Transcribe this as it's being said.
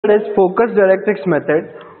That is Focus-Directrix method.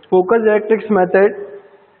 Focus-Directrix method.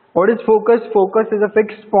 What is focus? Focus is a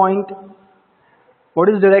fixed point. What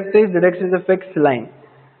is directrix? Directrix is a fixed line.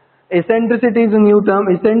 Eccentricity is a new term.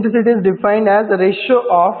 Eccentricity is defined as the ratio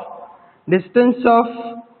of distance of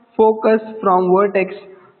focus from vertex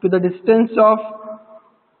to the distance of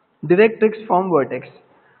directrix from vertex.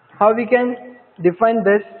 How we can define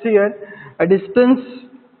this here? A distance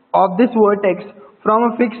of this vertex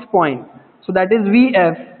from a fixed point. So that is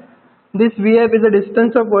VF. This VF is the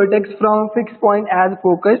distance of vertex from fixed point as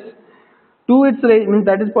focus to its means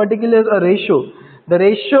that is particular a ratio. The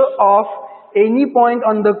ratio of any point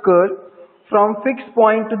on the curve from fixed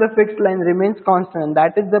point to the fixed line remains constant.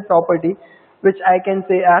 That is the property which I can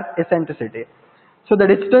say as eccentricity. So the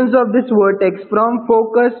distance of this vertex from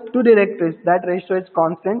focus to directrix, that ratio is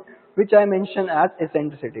constant, which I mention as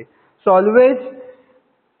eccentricity. So always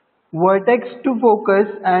vertex to focus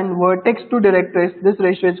and vertex to directrix, this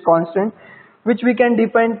ratio is constant, which we can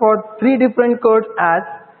define for three different curves as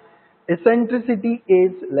eccentricity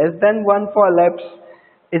is less than 1 for ellipse,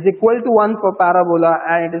 is equal to 1 for parabola,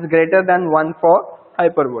 and it is greater than 1 for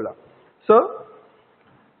hyperbola. So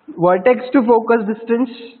vertex to focus distance,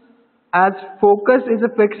 as focus is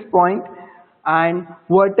a fixed point, and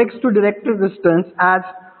vertex to directrix distance as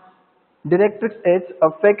directrix is a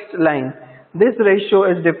fixed line. This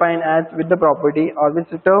ratio is defined as with the property or with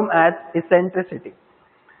the term as eccentricity.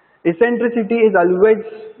 Eccentricity is always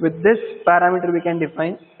with this parameter we can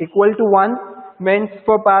define equal to 1, means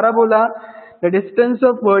for parabola the distance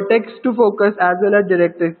of vertex to focus as well as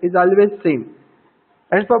directrix is always same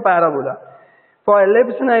as for parabola. For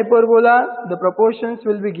ellipse and hyperbola the proportions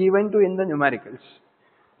will be given to in the numericals.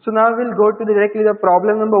 So now we'll go to directly the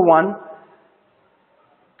problem number 1.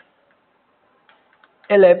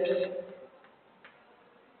 Ellipse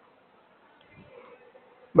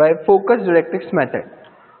by Focus-Directrix method.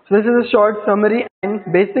 So this is a short summary and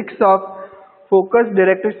basics of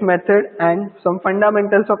Focus-Directrix method and some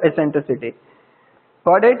fundamentals of eccentricity.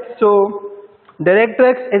 Got it? So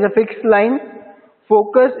directrix is a fixed line,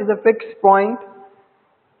 focus is a fixed point,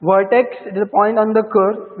 vertex is a point on the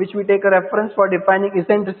curve which we take a reference for defining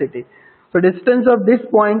eccentricity. So distance of this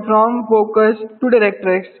point from focus to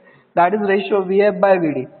directrix, that is ratio VF by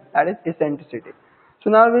VD, that is eccentricity. So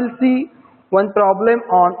now we'll see one problem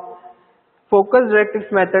on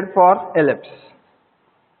Focus-Directrix method for ellipse.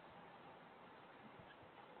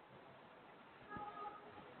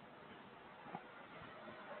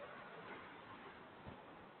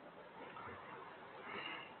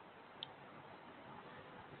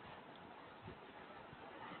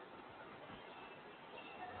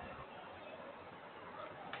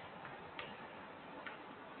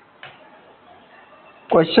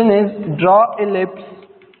 Question is, draw ellipse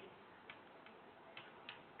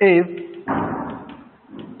if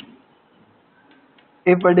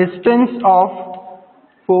a distance of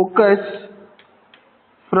focus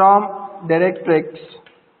from directrix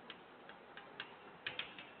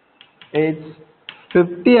is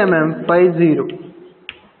 50 mm by 0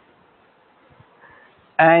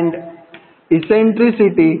 and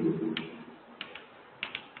eccentricity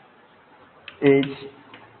is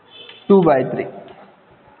 2 by 3.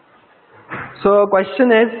 So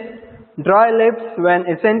question is, draw ellipse when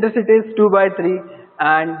eccentricity is 2 by 3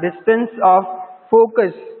 and distance of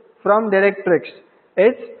focus from directrix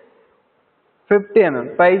is 50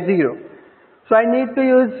 mm by 0. So I need to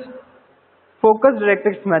use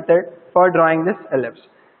Focus-Directrix method for drawing this ellipse.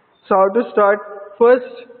 So how to start?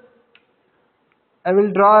 First I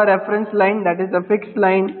will draw a reference line, that is a fixed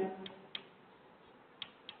line,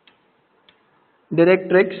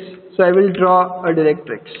 directrix. So I will draw a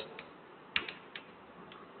directrix.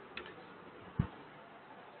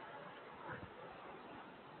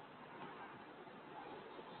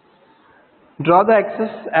 Draw the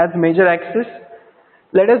axis as major axis.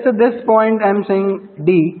 Let us at this point I am saying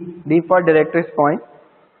D for directrix point.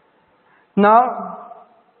 Now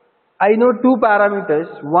I know two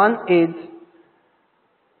parameters. One is,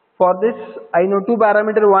 for this I know two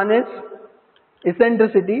parameters. One is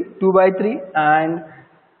eccentricity 2 by 3 and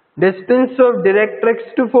distance of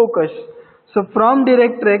directrix to focus. So from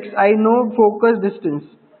directrix I know focus distance.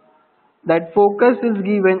 That focus is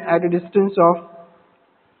given at a distance of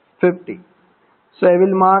 50. So I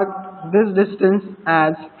will mark this distance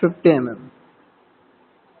as 50 mm.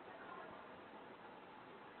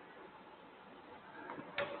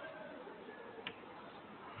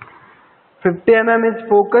 is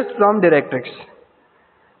focus from directrix.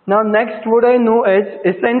 Now next what I know is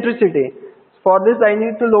eccentricity. For this I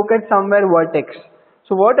need to locate somewhere vertex.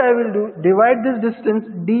 So what I will do, divide this distance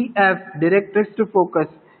DF directrix to focus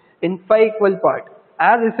in 5 equal parts.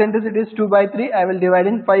 as eccentricity is 2 by 3, I will divide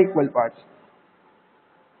in 5 equal parts.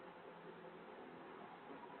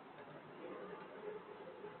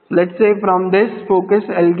 Let's say from this focus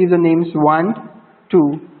I'll give the names 1,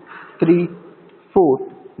 2, 3, 4.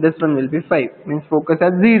 This one will be 5, means focus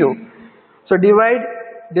at 0. So divide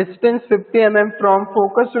distance 50 mm from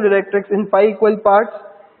focus to directrix in 5 equal parts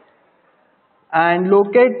and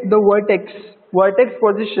locate the vertex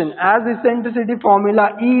position as eccentricity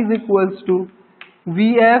formula E is equals to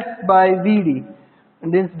Vf by Vd.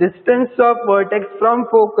 And this distance of vertex from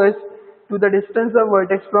focus to the distance of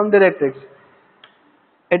vertex from directrix.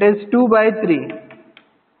 It is 2 by 3.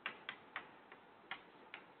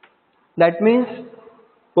 That means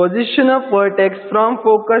position of vertex from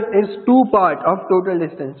focus is 2 part of total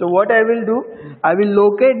distance. So what I will do, I will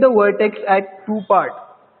locate the vertex at 2 part.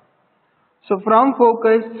 So from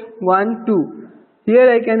focus 1, 2, here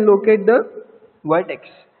I can locate the vertex.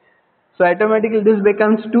 So automatically this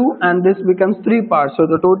becomes 2 and this becomes 3 parts. So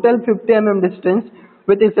the total 50 mm distance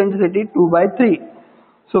with eccentricity 2 by 3.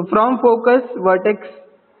 So from focus vertex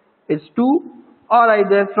is 2 or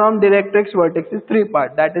either from directrix vertex is 3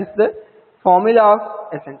 part. That is the formula of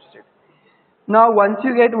eccentricity. Now once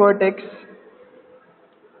you get vertex,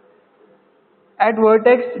 at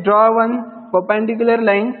vertex draw one perpendicular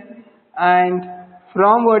line and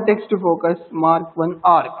from vertex to focus mark one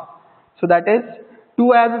arc. So that is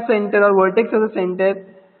 2 as a center or vertex as a center.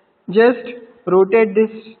 Just rotate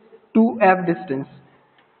this 2f distance,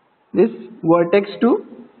 this vertex to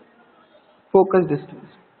focus distance.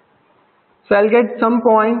 So I'll get some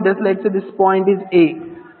point, just let's say this point is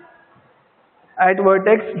A. At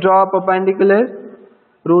vertex draw perpendicular,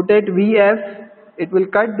 rotate Vf, it will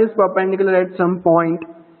cut this perpendicular at some point,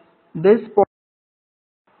 this point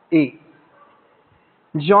A.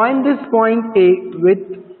 Join this point A with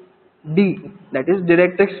D, that is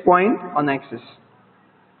directrix point on axis.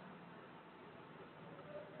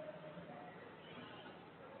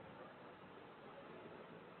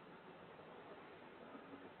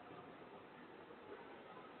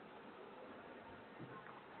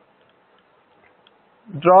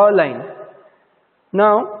 Draw a line.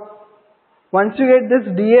 Now once you get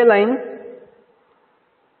this DA line,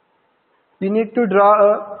 you need to draw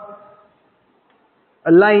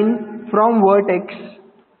a line from vertex,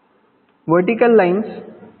 vertical lines.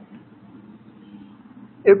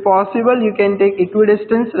 If possible, you can take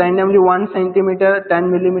equidistance randomly 1 centimeter,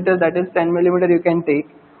 10 millimeter, that is 10 millimeter you can take,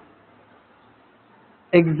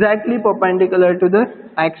 exactly perpendicular to the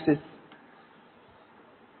axis.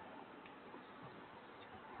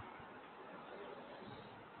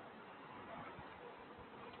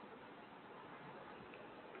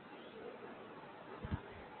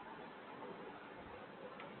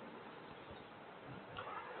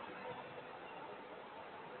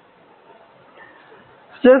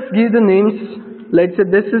 Just give the names. Let's say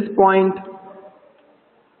this is point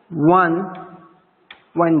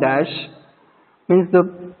 1 dash, means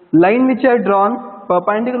the line which I have drawn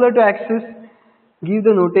perpendicular to axis. Give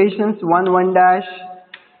the notations 1 dash,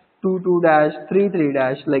 2 dash, 3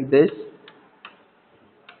 dash, like this,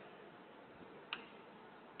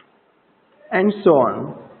 and so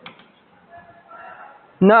on.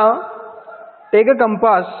 Now take a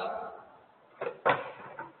compass.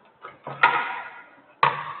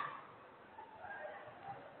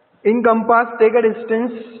 In compass, take a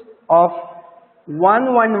distance of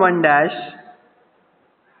 1 dash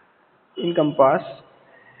in compass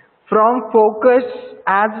from focus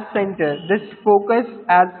as center. This focus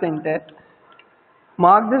as center.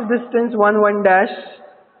 Mark this distance 1 dash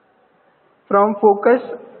from focus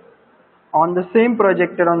on the same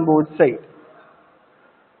projector on both sides.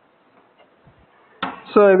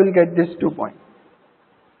 So I will get this 2 point.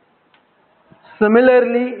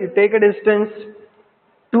 Similarly, you take a distance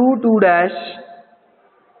 2 dash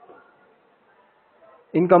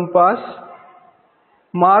in compass,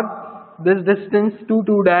 mark this distance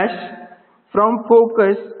 2 dash from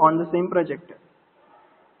focus on the same projector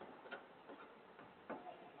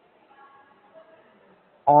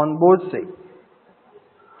on both sides.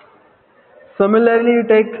 Similarly, you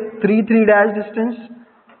take 3 dash distance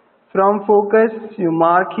from focus, you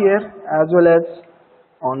mark here as well as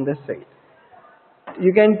on this side.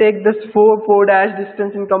 You can take this 4 dash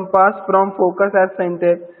distance in compass from focus as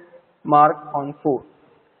center, mark on 4.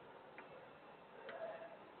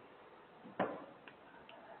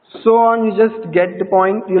 So on, you just get the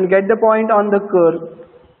point. You will get the point on the curve.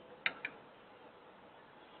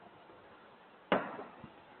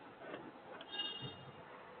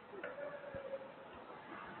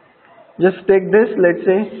 Just take this, let's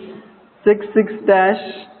say 6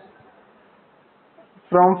 dash,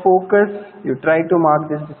 from focus, you try to mark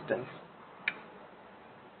this distance.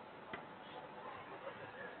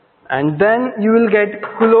 And then you will get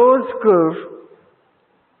closed curve.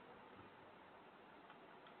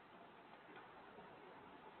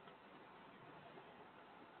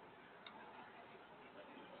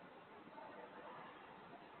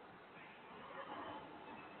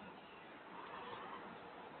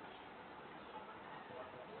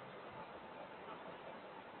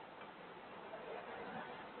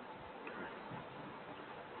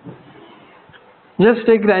 Just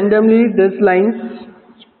take randomly these lines,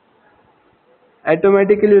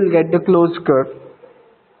 automatically you will get the closed curve.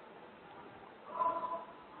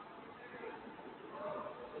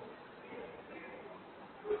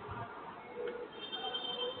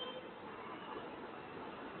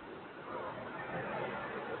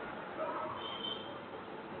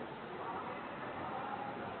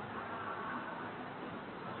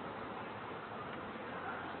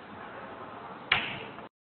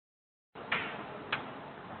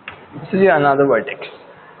 This is another vertex.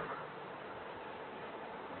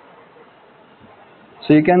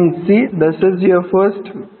 So you can see this is your first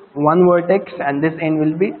one vertex and this end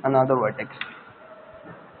will be another vertex.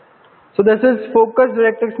 So this is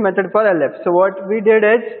Focus-Directrix method for ellipse. So what we did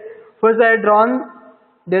is, first I had drawn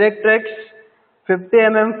directrix 50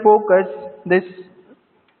 mm focus, this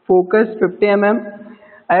focus 50 mm.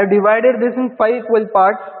 I have divided this in 5 equal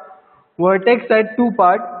parts, vertex at 2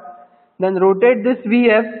 parts, then rotate this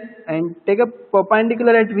VF and take a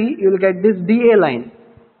perpendicular at V, you will get this DA line.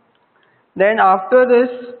 Then after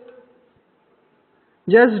this,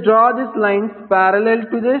 just draw these lines parallel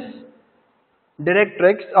to this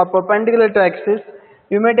directrix or perpendicular to axis.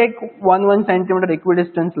 You may take 1 centimeter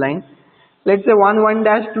equidistance line. Let's say 1 1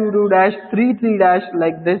 dash, 2 2 dash, 3 3 dash,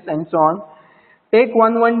 like this and so on. Take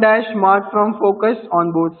 1 1 dash, mark from focus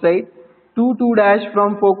on both sides. 2 2 dash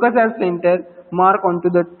from focus as center, mark onto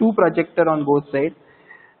the 2 projector on both sides,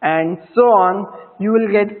 and so on. You will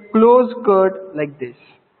get closed curve like this.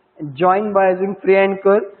 Joint by using freehand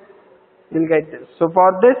curve, you will get this. So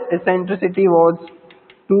for this, eccentricity was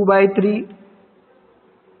 2 by 3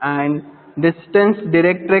 and distance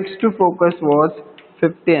directrix to focus was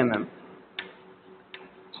 50 mm.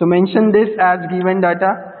 So mention this as given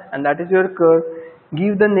data and that is your curve.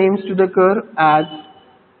 Give the names to the curve as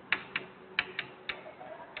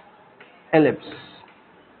ellipse.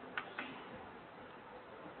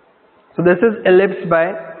 So this is ellipse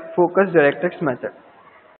by Focus-Directrix method.